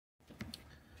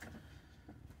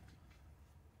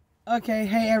Okay,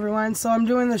 hey everyone. So I'm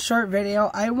doing this short video.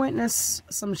 I witnessed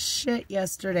some shit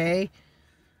yesterday.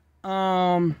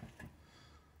 I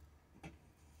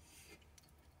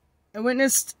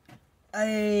witnessed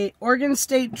a Oregon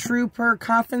State trooper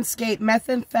confiscate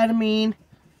methamphetamine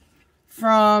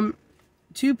from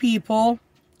two people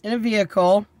in a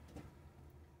vehicle.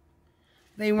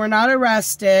 They were not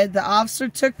arrested. The officer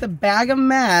took the bag of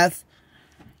meth,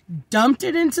 dumped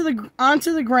it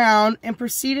onto the ground, and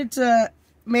proceeded to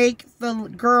make the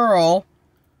girl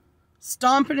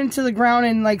stomp it into the ground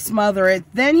and like smother it.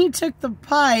 Then he took the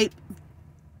pipe,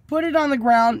 put it on the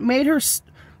ground,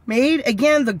 made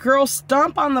again the girl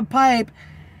stomp on the pipe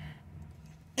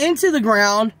into the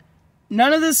ground.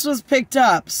 None of this was picked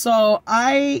up, so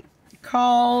I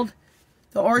called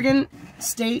the Oregon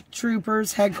State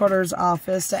Troopers headquarters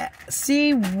office to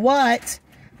see what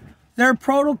their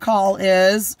protocol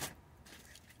is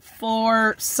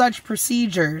for such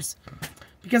procedures.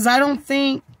 Because I don't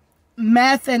think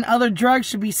meth and other drugs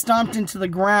should be stomped into the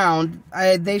ground.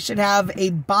 They should have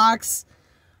a box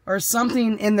or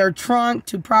something in their trunk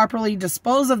to properly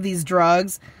dispose of these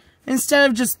drugs instead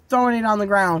of just throwing it on the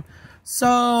ground.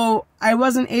 So I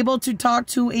wasn't able to talk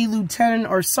to a lieutenant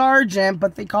or sergeant,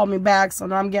 but they called me back. So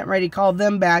now I'm getting ready to call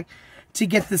them back to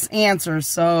get this answer.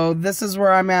 So this is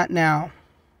where I'm at now.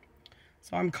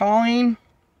 So I'm calling.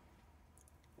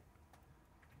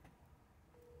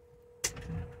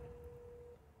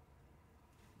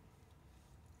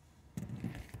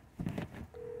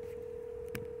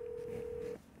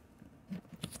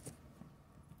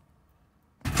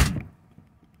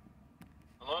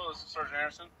 Hello, this is Sergeant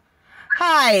Anderson.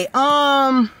 Hi,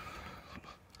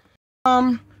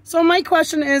 so my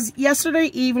question is, yesterday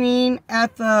evening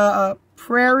at the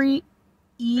Prairie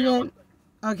Eden,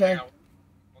 okay.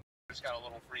 Just got a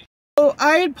little brief. So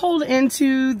I had pulled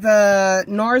into the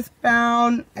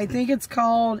northbound, I think it's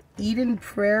called Eden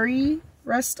Prairie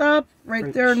rest stop,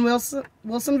 right there in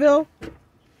Wilsonville.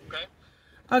 Okay.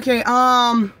 Okay,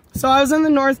 so I was in the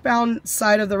northbound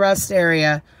side of the rest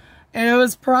area, and it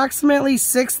was approximately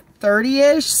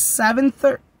 6:30-ish,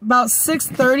 about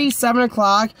 6:30, 7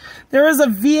 o'clock. There was a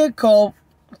vehicle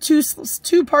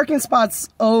two parking spots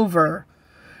over,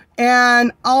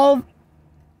 and all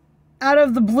out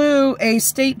of the blue, a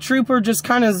state trooper just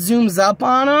kind of zooms up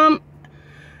on him.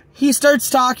 He starts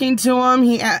talking to him.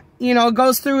 He,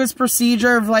 goes through his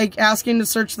procedure of like asking to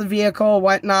search the vehicle,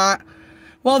 whatnot.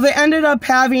 Well, they ended up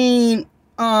having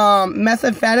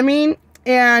methamphetamine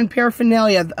and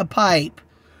paraphernalia, a pipe.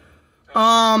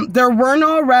 There were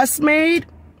no arrests made,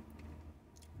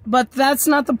 but that's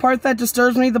not the part that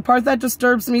disturbs me. The part that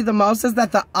disturbs me the most is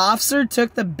that the officer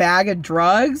took the bag of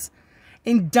drugs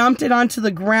and dumped it onto the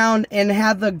ground and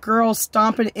had the girl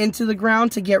stomp it into the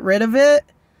ground to get rid of it.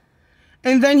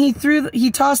 And then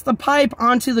he tossed the pipe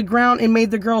onto the ground and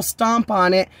made the girl stomp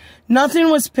on it. Nothing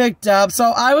was picked up. So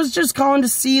I was just calling to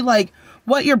see like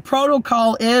what your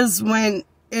protocol is when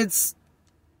it's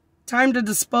time to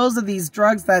dispose of these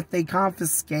drugs that they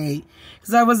confiscate.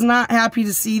 Because I was not happy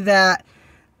to see that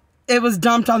it was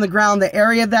dumped on the ground. The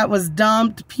area that was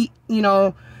dumped,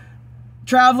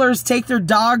 travelers take their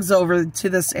dogs over to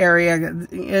this area.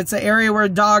 It's an area where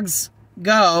dogs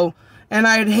go. And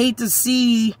I'd hate to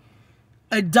see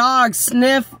a dog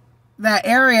sniff that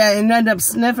area and end up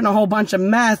sniffing a whole bunch of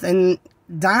meth and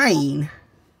dying.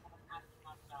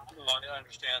 I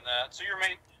understand that. So your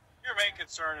main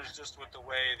concern is just with the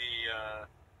way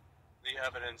the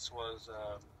evidence was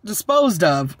disposed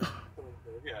of.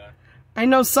 Yeah. I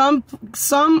know some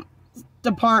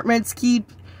departments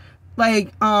keep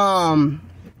like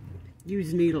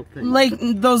used needle things, like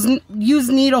those used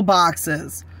needle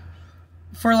boxes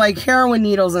for like heroin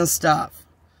needles and stuff.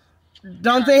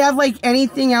 Don't they have like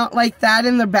anything out like that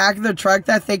in the back of the truck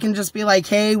that they can just be like,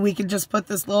 hey, we could just put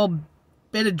this little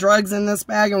bit of drugs in this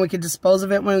bag and we could dispose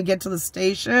of it when we get to the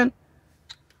station?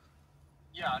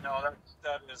 Yeah, no,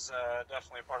 that is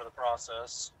definitely part of the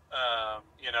process. I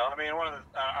mean, I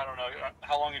don't know,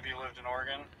 how long have you lived in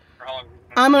Oregon? Or how long have you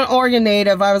been I'm an Oregon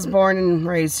native. I was born and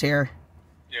raised here.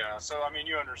 Yeah, so I mean,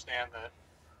 you understand that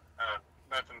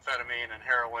methamphetamine and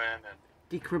heroin and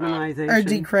decriminalization are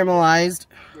decriminalized.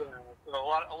 Yeah, so a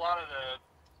lot of the,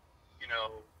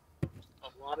 a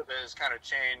lot of it has kind of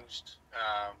changed.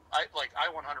 I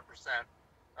 100%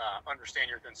 understand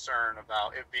your concern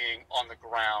about it being on the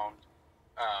ground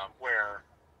where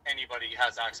anybody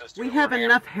has access to. We have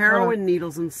enough heroin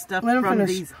needles and stuff from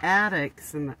these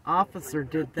addicts, and the officer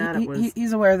did that.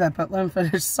 He's aware of that, but let him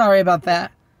finish. Sorry about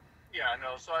that. Yeah,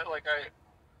 no. So I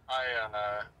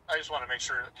just want to make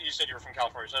sure. You said you were from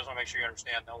California, so I just want to make sure you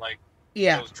understand that, like,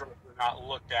 Yeah. those drugs are not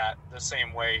looked at the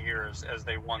same way here as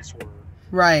they once were.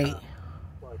 Right.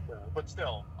 But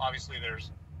still, obviously,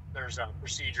 there's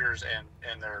procedures, and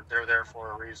they're there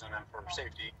for a reason and for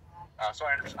safety. So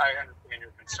I understand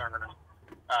your concern.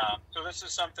 So this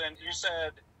is something you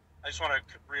said. I just want to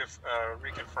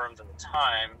reconfirm the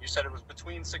time. You said it was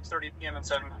between 6:30 p.m. and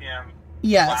 7 p.m.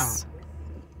 Yes.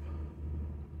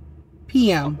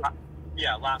 PM.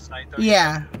 Yeah, last night. Though.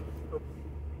 Yeah.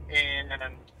 And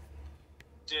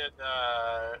do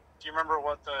you remember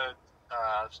what the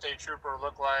state trooper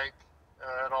looked like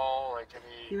at all? Like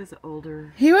any? He was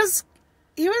older. He was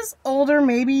older,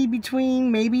 maybe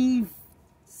between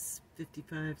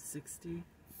 55, 60.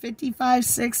 55,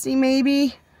 60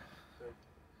 maybe.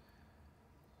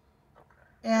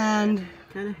 And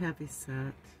kind of heavy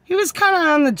set. He was kind of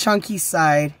on the chunky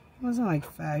side. He wasn't like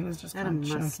fat. He was just had a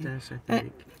mustache, chunky. I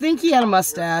think. I think he had a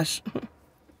mustache.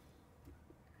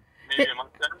 Maybe a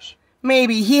mustache?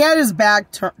 Maybe. He had his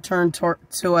back turned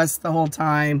to us the whole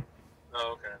time.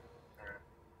 Oh, okay. All right.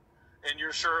 And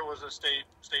you're sure it was a state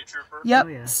trooper? Yep. Oh,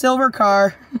 yeah. Silver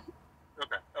car.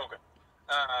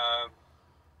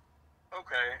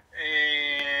 Okay.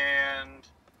 And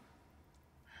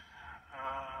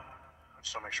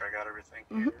just want to make sure I got everything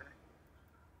here.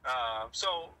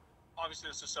 So obviously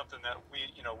this is something that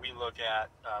we look at.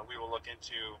 We will look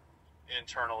into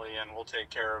internally, and we'll take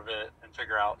care of it and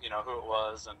figure out who it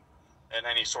was and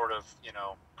any sort of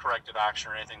corrective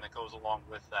action or anything that goes along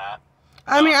with that.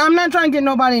 I mean, I'm not trying to get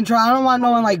nobody in trouble. I don't want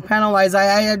no one like penalized.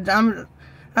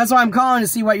 That's why I'm calling to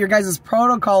see what your guys'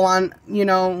 protocol on,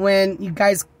 when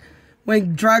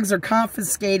drugs are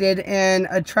confiscated in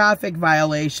a traffic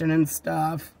violation and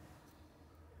stuff.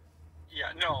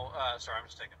 Yeah, no, sorry, I'm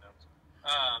just taking notes.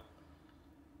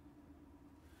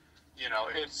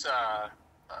 It's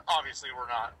obviously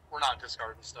we're not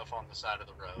discarding stuff on the side of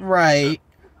the road. Right.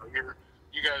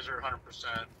 You guys are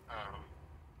 100%.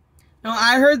 No,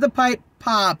 I heard the pipe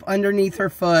pop underneath her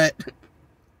foot.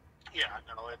 Yeah,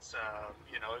 no, it's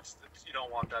you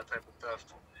don't want that type of stuff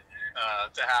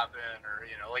to happen, or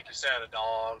like you said, a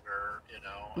dog, or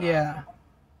yeah,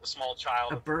 a small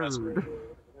child. A bird.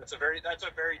 That's a very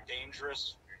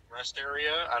dangerous rest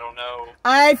area. I don't know.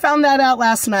 I found that out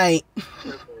last night.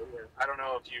 I don't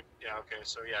know if you. Yeah. Okay.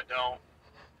 So yeah, don't.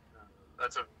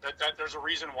 There's a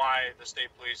reason why the state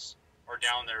police are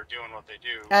down there doing what they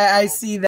do. I see that.